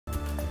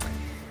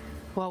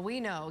Well, we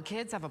know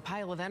kids have a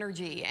pile of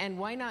energy, and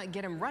why not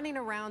get them running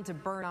around to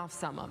burn off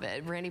some of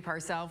it? Randy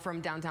Parcell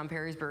from Downtown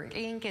Perrysburg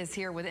Inc. is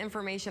here with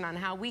information on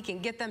how we can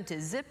get them to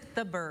zip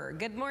the burg.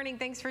 Good morning.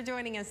 Thanks for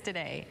joining us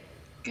today.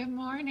 Good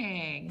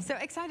morning. So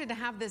excited to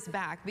have this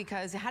back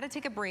because I had to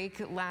take a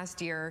break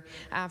last year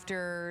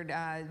after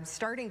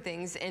starting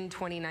things in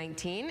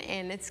 2019,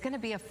 and it's going to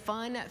be a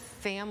fun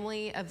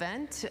family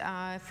event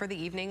for the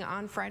evening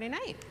on Friday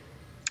night.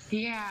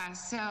 Yeah,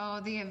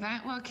 so the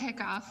event will kick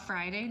off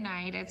Friday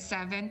night at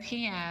 7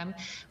 p.m.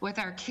 with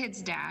our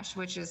Kids Dash,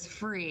 which is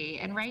free.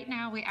 And right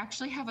now we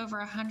actually have over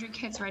 100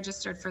 kids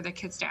registered for the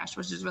Kids Dash,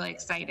 which is really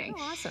exciting.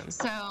 Oh, awesome.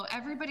 So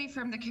everybody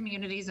from the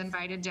community is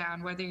invited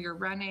down, whether you're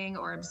running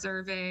or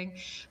observing.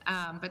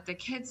 But the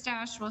Kids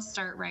Dash will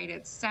start right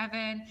at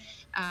 7.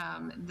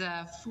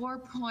 The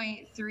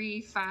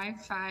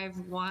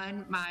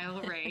 4.3551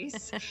 mile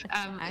race, Zip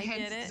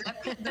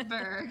the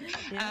Burg,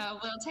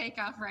 will take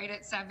off right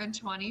at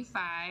 7:25.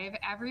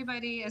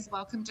 Everybody is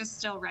welcome to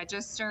still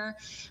register.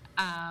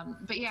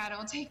 But yeah,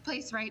 it'll take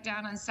place right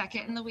down on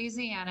 2nd in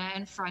Louisiana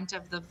in front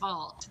of the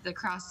Vault, the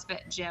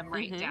CrossFit gym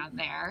right down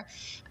there.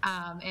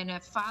 And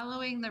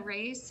following the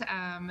race,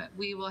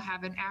 we will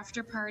have an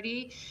after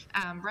party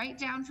right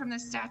down from the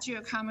statue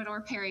of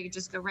Commodore Perry. You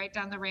just go right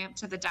down the ramp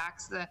to the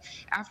docks. The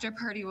after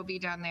party will be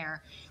down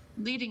there.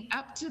 Leading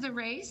up to the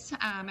race,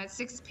 at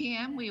 6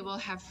 p.m., we will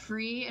have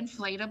free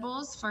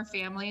inflatables for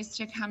families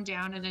to come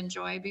down and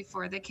enjoy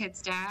before the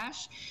Kids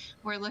Dash.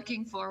 We're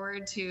looking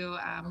forward to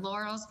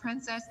Laurel's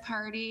Princess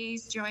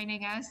parties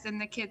joining us in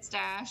the Kids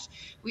Dash.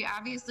 We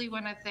obviously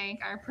want to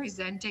thank our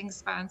presenting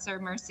sponsor,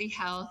 Mercy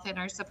Health, and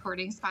our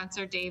supporting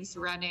sponsor, Dave's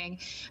Running,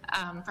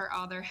 for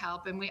all their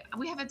help. And we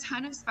have a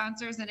ton of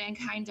sponsors and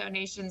in-kind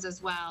donations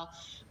as well.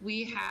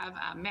 We have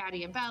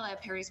Maddie and Bella,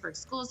 Perrysburg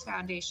Schools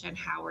Foundation,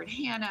 Howard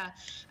Hanna,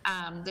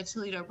 the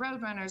Toledo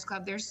Roadrunners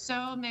Club. There's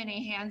so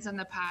many hands in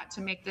the pot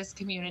to make this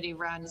community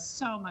run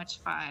so much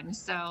fun.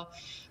 So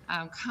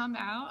come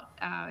out.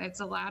 It's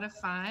a lot of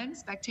fun.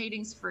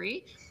 Spectating's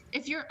free.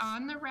 If you're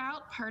on the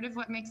route, part of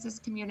what makes this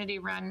community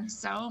run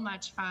so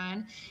much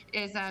fun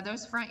is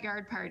those front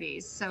yard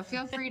parties. So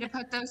feel free to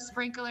put those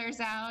sprinklers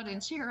out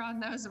and cheer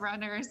on those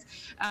runners,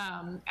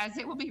 as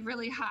it will be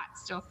really hot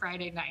still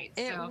Friday night.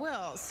 It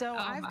will. So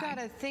I've got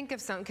to think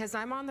of something because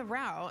I'm on the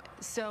route.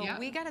 So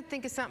we got to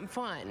think of something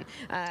fun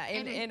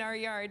in our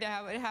yard to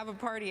have a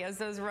party as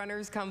those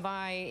runners come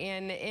by.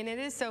 And it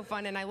is so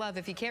fun. And I love,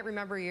 if you can't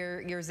remember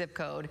your zip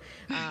code,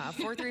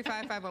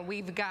 43551,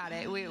 we've got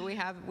it. We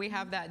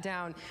have that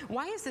down.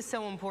 Why is this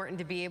so important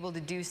to be able to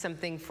do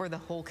something for the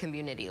whole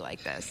community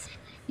like this?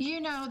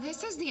 You know,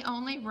 this is the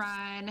only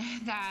run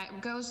that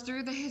goes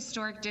through the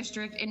historic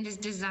district and is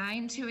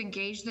designed to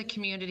engage the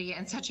community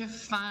in such a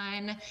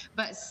fun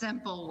but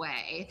simple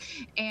way.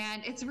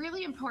 And it's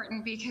really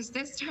important because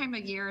this time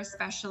of year,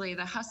 especially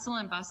the hustle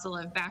and bustle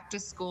of back to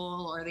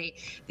school or the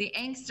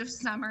angst of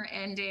summer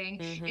ending,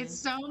 it's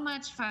so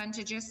much fun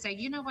to just say,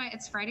 you know what,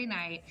 it's Friday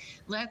night.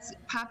 Let's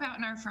pop out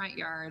in our front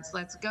yards.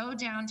 Let's go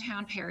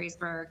downtown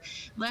Perrysburg.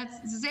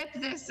 Let's zip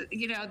this,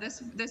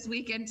 this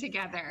weekend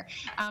together.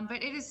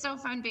 But it is so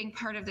fun being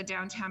part of the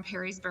Downtown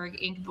Perrysburg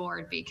Inc.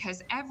 board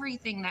because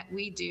everything that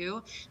we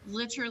do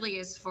literally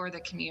is for the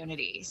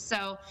community.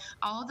 So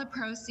all the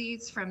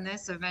proceeds from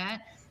this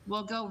event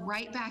will go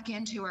right back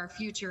into our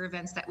future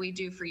events that we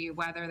do for you,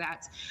 whether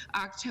that's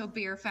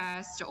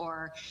Oktoberfest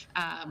or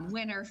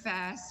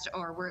Winterfest,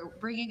 or we're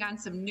bringing on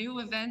some new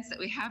events that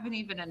we haven't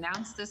even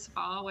announced this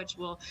fall, which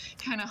we'll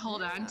kind of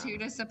hold on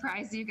to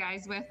surprise you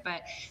guys with.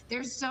 But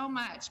there's so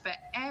much, but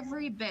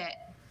every bit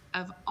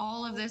of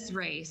all of this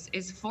race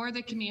is for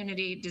the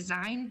community,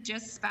 designed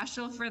just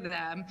special for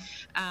them,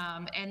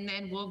 and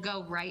then we'll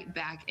go right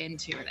back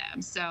into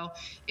them. So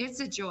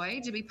it's a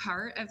joy to be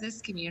part of this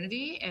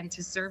community and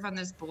to serve on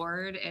this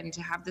board and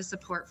to have the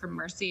support from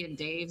Mercy and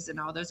Dave's and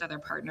all those other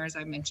partners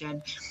I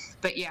mentioned.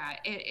 But yeah,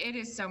 it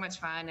is so much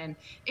fun, and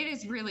it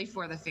is really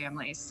for the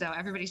families, so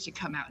everybody should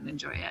come out and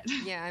enjoy it.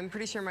 Yeah, I'm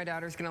pretty sure my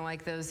daughter's gonna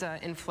like those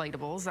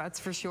inflatables, that's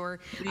for sure.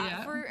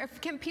 Yeah.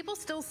 Can people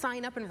still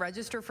sign up and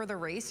register for the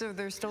race, or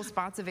there's still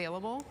spots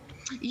available?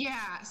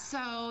 Yeah,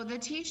 so the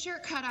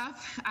t-shirt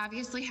cutoff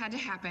obviously had to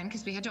happen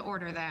because we had to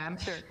order them.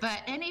 Sure.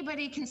 But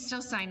anybody can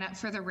still sign up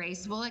for the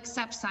race. We'll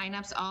accept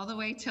signups all the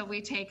way till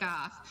we take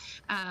off.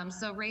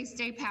 So race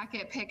day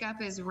packet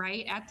pickup is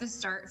right at the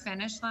start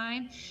finish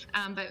line.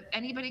 But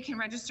anybody can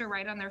register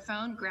right on their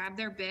phone, grab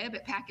their bib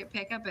at packet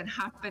pickup, and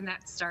hop in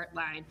that start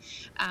line.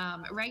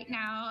 Right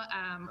now,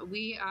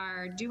 we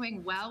are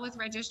doing well with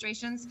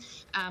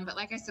registrations. But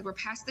like I said, we're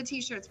past the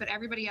t-shirts, but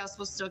everybody else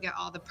will still get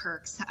all the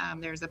perks.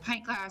 There's a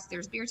pint glass.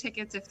 There's beer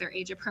tickets if they're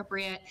age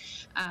appropriate.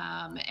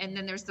 And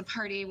then there's the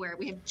party where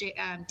we have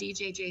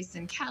DJ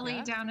Jason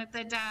Kelly down at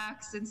the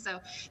decks. And so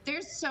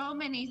there's so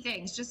many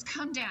things. Just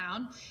come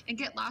down and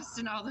get lost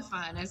in all the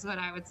fun is what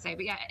I would say.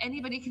 But yeah,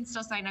 anybody can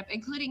still sign up,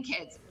 including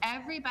kids.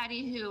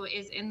 Everybody who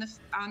is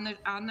on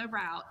the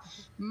route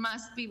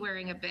must be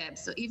wearing a bib.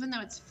 So even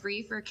though it's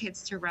free for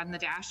kids to run the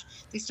dash,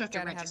 they still have to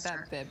register.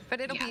 Have that bib.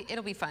 But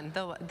it'll be fun.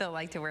 They'll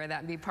like to wear that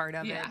and be part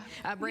of it.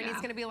 Brady, it's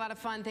going to be a lot of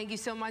fun. Thank you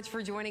so much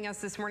for joining us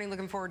this morning.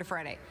 Looking forward to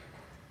Friday.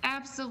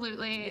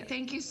 Absolutely.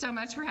 Thank you so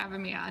much for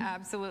having me on.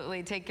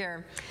 Absolutely. Take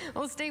care.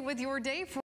 Well, stay with your day.